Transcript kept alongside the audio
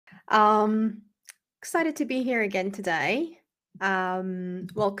Um, Excited to be here again today.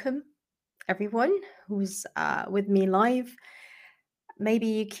 Welcome everyone who's with me live. Maybe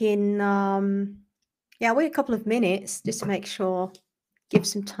you can, wait a couple of minutes just to make sure, give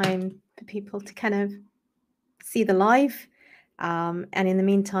some time for people to kind of see the live. And in the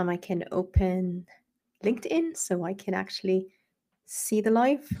meantime, I can open LinkedIn so I can actually see the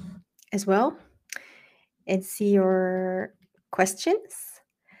live as well and see your questions.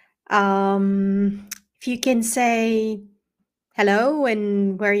 If you can say hello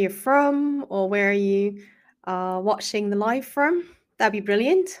and where you're from or where are you watching the live from, that'd be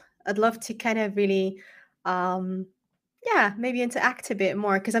brilliant. I'd love to kind of really, maybe interact a bit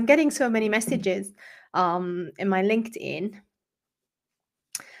more because I'm getting so many messages in my LinkedIn.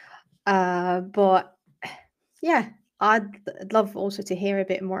 But yeah, I'd love also to hear a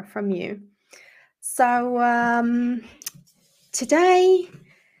bit more from you. So today,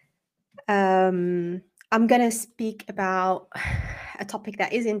 I'm going to speak about a topic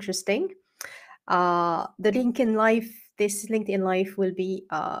that is interesting. The LinkedIn Live, this LinkedIn Live will be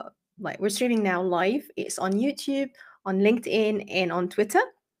we're streaming now live. It's on YouTube, on LinkedIn, and on Twitter.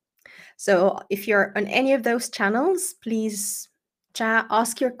 So if you're on any of those channels, please chat,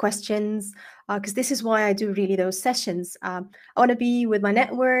 ask your questions, because this is why I do really those sessions. I want to be with my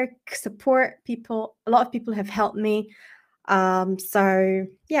network, support people. A lot of people have helped me. So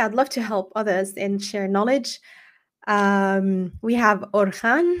yeah, I'd love to help others and share knowledge. We have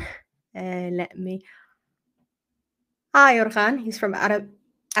Orhan. Let me. Hi, Orhan. He's from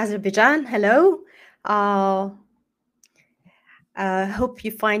Azerbaijan. Hello. Hope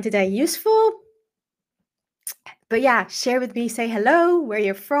you find today useful. But yeah, share with me. Say hello, where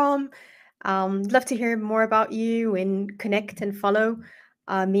you're from. Love to hear more about you and connect and follow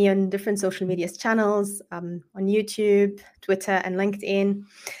me on different social media channels on YouTube, Twitter, and LinkedIn.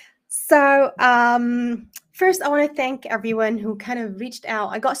 So, first, I want to thank everyone who kind of reached out.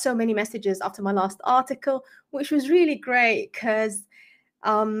 I got so many messages after my last article, which was really great because,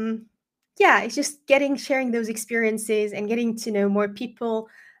 it's just sharing those experiences and getting to know more people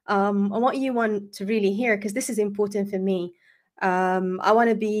on what you want to really hear, because this is important for me. I want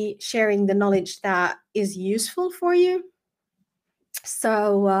to be sharing the knowledge that is useful for you.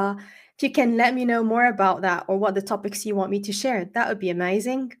 So, if you can let me know more about that or what the topics you want me to share, that would be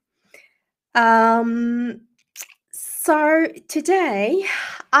amazing. So today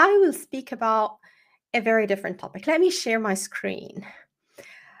I will speak about a very different topic. Let me share my screen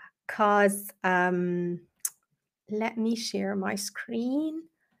because let me share my screen.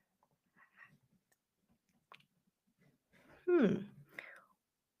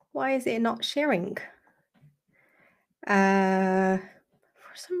 Why is it not sharing?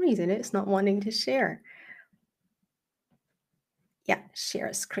 For some reason it's not wanting to share. Yeah, share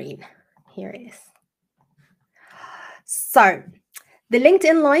a screen. Here it is. So the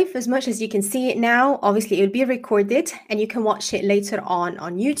LinkedIn Live, as much as you can see it now, obviously it will be recorded and you can watch it later on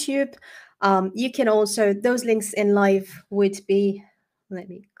YouTube. You can also, those links in live would be, let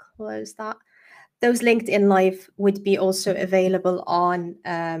me close that. Those linked in live would be also available on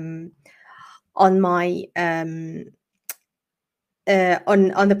my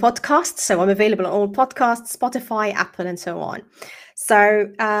on the podcast. So I'm available on all podcasts, Spotify, Apple, and so on.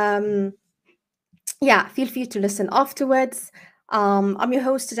 So feel free to listen afterwards. I'm your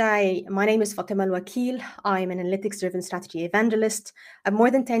host today. My name is Fatima Al-Wakil. I'm an analytics-driven strategy evangelist. I have more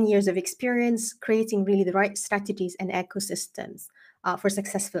than 10 years of experience creating really the right strategies and ecosystems for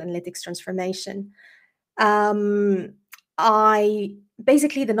successful analytics transformation.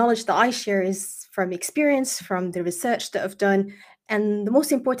 Basically, the knowledge that I share is from experience, from the research that I've done. And the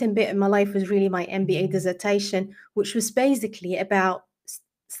most important bit in my life was really my MBA dissertation, which was basically about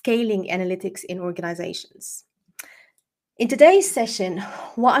scaling analytics in organizations. In today's session,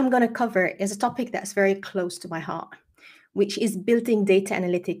 what I'm going to cover is a topic that's very close to my heart, which is building data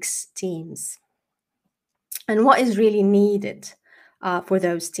analytics teams and what is really needed for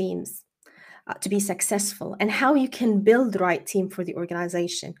those teams to be successful, and how you can build the right team for the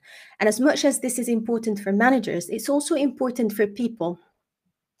organization. And as much as this is important for managers, it's also important for people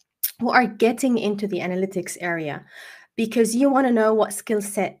who are getting into the analytics area, because you want to know what skill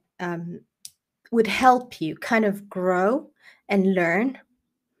set would help you kind of grow and learn.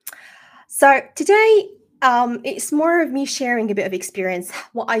 So today, it's more of me sharing a bit of experience,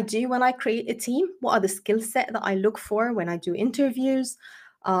 what I do when I create a team, what are the skill set that I look for when I do interviews,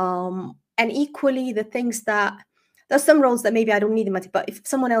 and equally the things that, there's some roles that maybe I don't need them, but if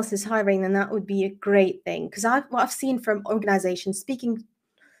someone else is hiring, then that would be a great thing. Because what I've seen from organizations, speaking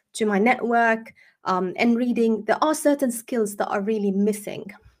to my network and reading, there are certain skills that are really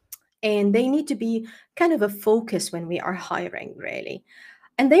missing. and they need to be kind of a focus when we are hiring, really.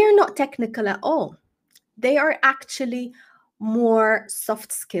 And they are not technical at all. They are actually more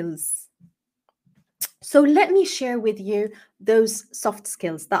soft skills. So let me share with you those soft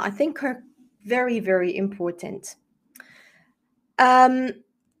skills that I think are very, very important. Um,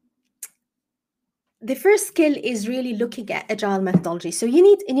 the first skill is really looking at agile methodology. So you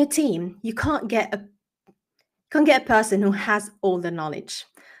need in your team, you can't get a person who has all the knowledge.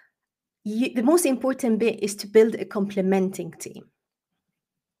 The most important bit is to build a complementing team,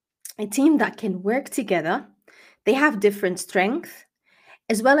 a team that can work together. They have different strengths,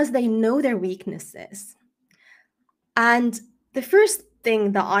 as well as they know their weaknesses. And the first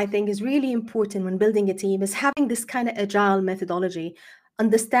thing that I think is really important when building a team is having this kind of agile methodology,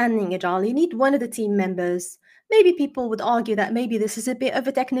 understanding agile. You need one of the team members. Maybe people would argue that maybe this is a bit of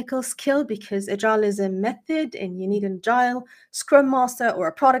a technical skill because agile is a method and you need an agile scrum master or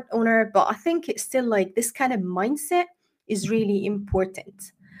a product owner. But I think it's still like this kind of mindset is really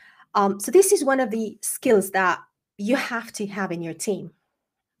important. So this is one of the skills that you have to have in your team.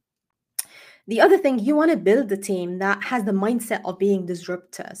 The other thing, you want to build a team that has the mindset of being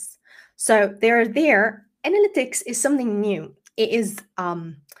disruptors. So they're there. Analytics is something new. It is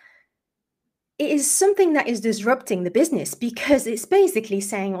something that is disrupting the business because it's basically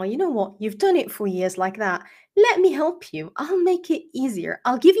saying, well, you know what, you've done it for years like that. Let me help you. I'll make it easier.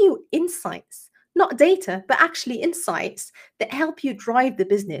 I'll give you insights, not data, but actually insights that help you drive the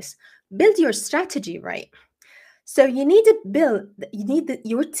business, build your strategy right. So you need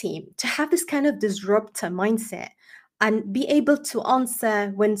your team to have this kind of disruptor mindset and be able to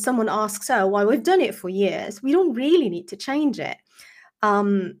answer when someone asks, oh, well, we've done it for years. We don't really need to change it.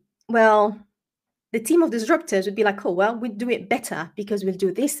 Well, the team of disruptors would be like, oh, well, we'd do it better because we'll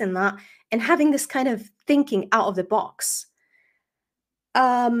do this and that, and having this kind of thinking out of the box.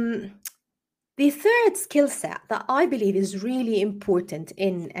 The third skill set that I believe is really important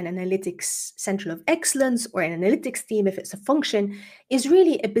in an analytics center of excellence or an analytics team, if it's a function, is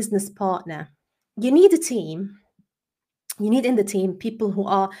really a business partner. You need a team. You need in the team people who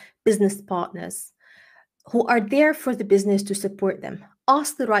are business partners, who are there for the business to support them,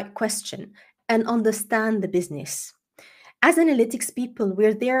 ask the right question, and understand the business. As analytics people,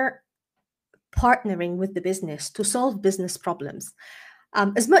 we're there partnering with the business to solve business problems.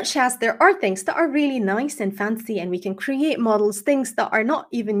 As much as there are things that are really nice and fancy, and we can create models, things that are not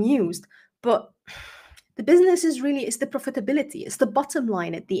even used, but the business is really, it's the profitability, it's the bottom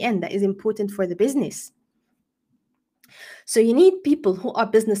line at the end that is important for the business. So you need people who are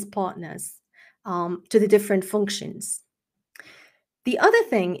business partners to the different functions. The other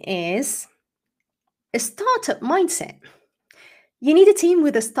thing is a startup mindset. You need a team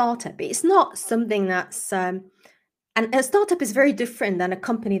with a startup. It's not something that's and a startup is very different than a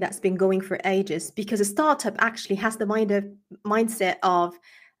company that's been going for ages, because a startup actually has the mindset of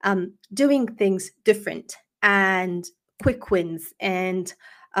doing things different and quick wins and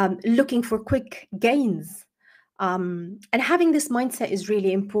looking for quick gains. And having this mindset is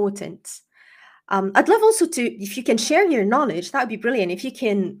really important. I'd love also to, if you can share your knowledge, that would be brilliant. If you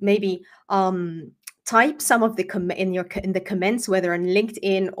can maybe type some of the in the comments, whether on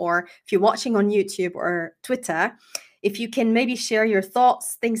LinkedIn or if you're watching on YouTube or Twitter, if you can maybe share your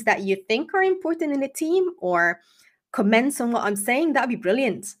thoughts, things that you think are important in a team, or comments on what I'm saying, that would be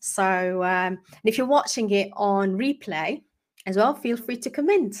brilliant. So if you're watching it on replay as well, feel free to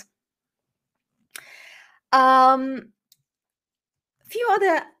comment. A few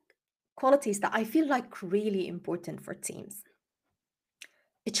other qualities that I feel like really important for teams.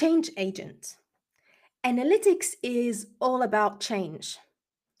 A change agent. Analytics is all about change,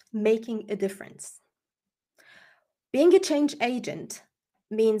 making a difference. Being a change agent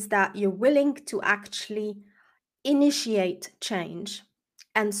means that you're willing to actually initiate change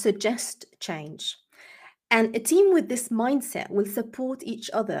and suggest change. And a team with this mindset will support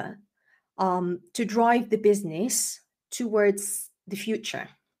each other to drive the business towards the future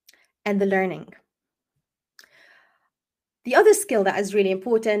and the learning. The other skill that is really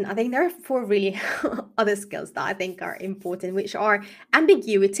important, I think there are 4 really other skills that I think are important, which are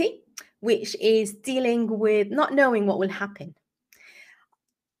ambiguity, which is dealing with not knowing what will happen.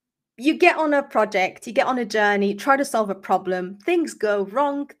 You get on a project, you get on a journey, try to solve a problem, things go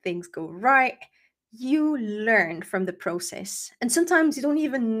wrong, things go right. You learn from the process. And sometimes you don't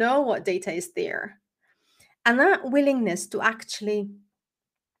even know what data is there. And that willingness to actually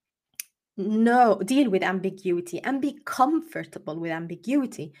deal with ambiguity and be comfortable with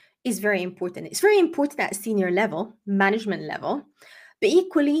ambiguity is very important. It's very important at senior level, management level, but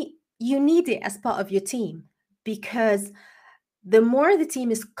equally, you need it as part of your team, because The more the team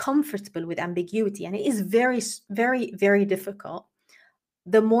is comfortable with ambiguity, and it is very, very, very difficult,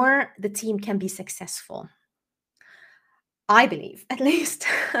 the more the team can be successful. I believe, at least.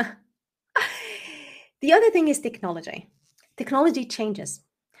 The other thing is technology. Technology changes.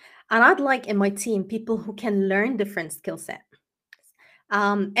 And I'd like in my team people who can learn different skill sets,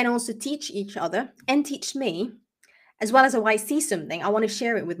 and also teach each other and teach me, as well as if I see something, I want to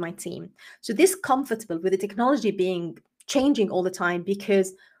share it with my team. So this comfortable with the technology being changing all the time,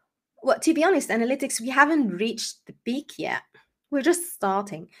 because, well, to be honest, analytics, we haven't reached the peak yet. We're just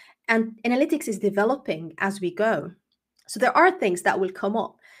starting. And analytics is developing as we go. So there are things that will come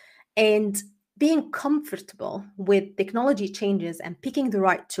up. And being comfortable with technology changes and picking the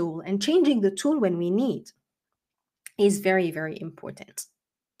right tool and changing the tool when we need is very, very important.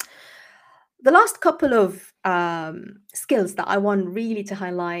 The last couple of skills that I want really to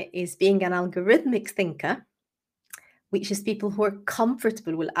highlight is being an algorithmic thinker, which is people who are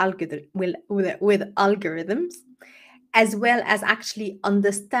comfortable with, with algorithms, as well as actually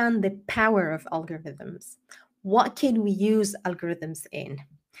understand the power of algorithms. What can we use algorithms in?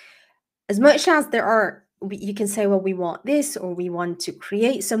 As much as there are, you can say, well, we want this, or we want to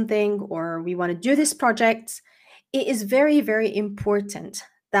create something, or we want to do this project. It is very, very important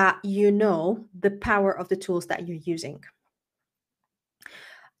that you know the power of the tools that you're using.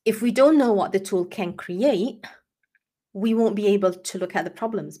 If we don't know what the tool can create, we won't be able to look at the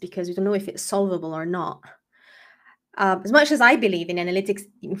problems because we don't know if it's solvable or not. As much as I believe in analytics,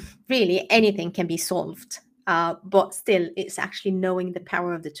 really anything can be solved, but still, it's actually knowing the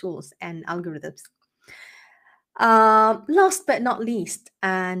power of the tools and algorithms. Last but not least,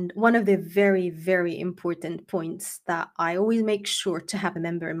 and one of the very, very important points that I always make sure to have a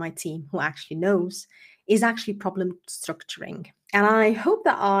member in my team who actually knows, is actually problem structuring. And I hope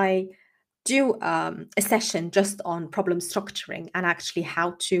that I do a session just on problem structuring and actually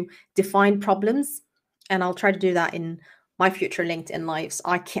how to define problems. And I'll try to do that in my future LinkedIn lives.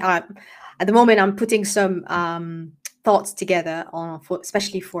 At the moment, I'm putting some thoughts together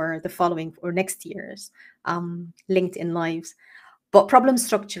especially for the following or next year's LinkedIn lives. But problem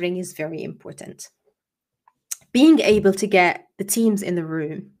structuring is very important. Being able to get the teams in the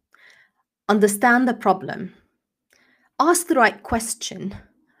room, understand the problem, ask the right question,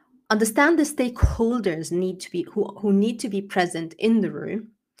 understand the stakeholders who need to be present in the room,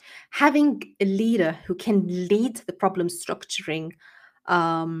 having a leader who can lead the problem structuring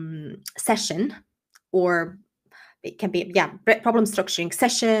session, or it can be problem structuring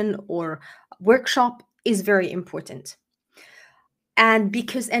session or workshop, is very important. And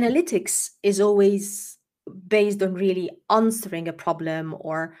because analytics is always based on really answering a problem,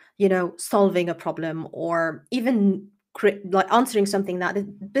 or solving a problem, or even like answering something that the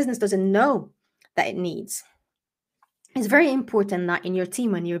business doesn't know that it needs, it's very important that in your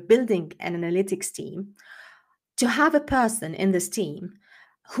team, when you're building an analytics team, to have a person in this team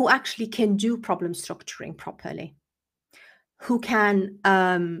who actually can do problem structuring properly, who can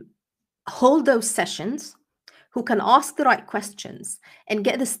hold those sessions, who can ask the right questions and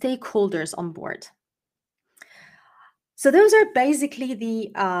get the stakeholders on board. So those are basically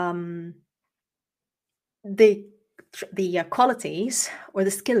the qualities or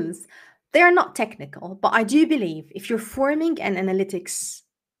the skills. They are not technical, but I do believe if you're forming an analytics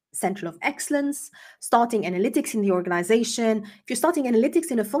center of excellence, starting analytics in the organization, if you're starting analytics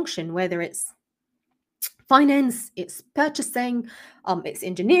in a function, whether it's finance, it's purchasing, it's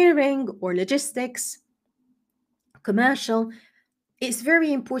engineering or logistics, commercial, it's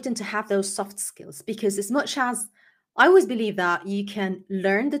very important to have those soft skills, because as much as I always believe that you can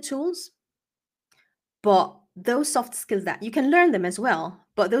learn the tools, but those soft skills, that you can learn them as well,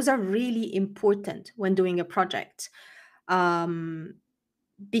 but those are really important when doing a project,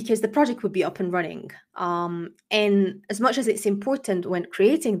 because the project would be up and running. And as much as it's important when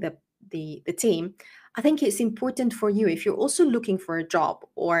creating the team, I think it's important for you, if you're also looking for a job,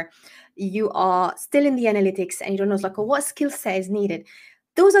 or you are still in the analytics and you don't know, like, oh, what skill set is needed.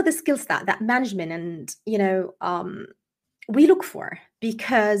 Those are the skills that management and we look for,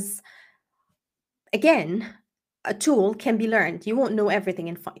 because again, a tool can be learned. You won't know everything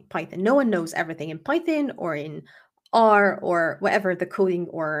in Python. No one knows everything in Python or in R or whatever the coding,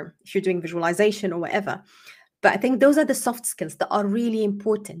 or if you're doing visualization or whatever. But I think those are the soft skills that are really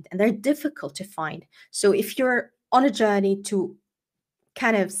important, and they're difficult to find. So if you're on a journey to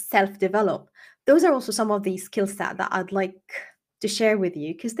kind of self-develop, those are also some of the skill set that I'd like to share with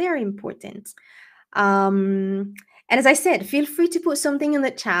you, because they are important. And as I said, feel free to put something in the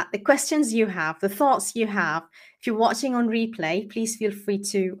chat, the questions you have, the thoughts you have. If you're watching on replay, please feel free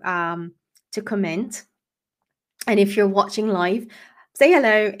to comment. And if you're watching live, say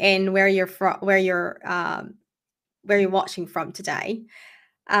hello and where you're from, where you're watching from today.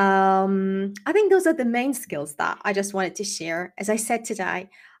 I think those are the main skills that I just wanted to share. As I said today,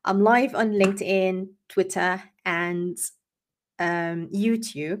 I'm live on LinkedIn, Twitter, and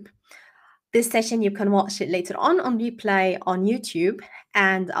YouTube. This session, you can watch it later on replay on YouTube,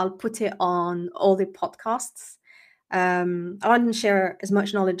 and I'll put it on all the podcasts. I want to share as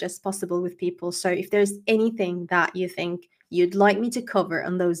much knowledge as possible with people. So if there's anything that you think you'd like me to cover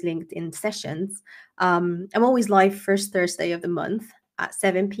on those LinkedIn sessions, I'm always live first Thursday of the month at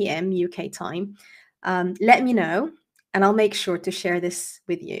 7 p.m. UK time. Let me know, and I'll make sure to share this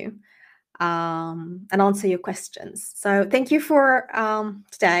with you and answer your questions. So thank you for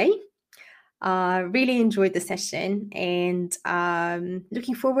today. Really enjoyed the session, and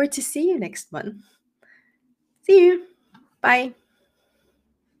looking forward to see you next one. See you. Bye.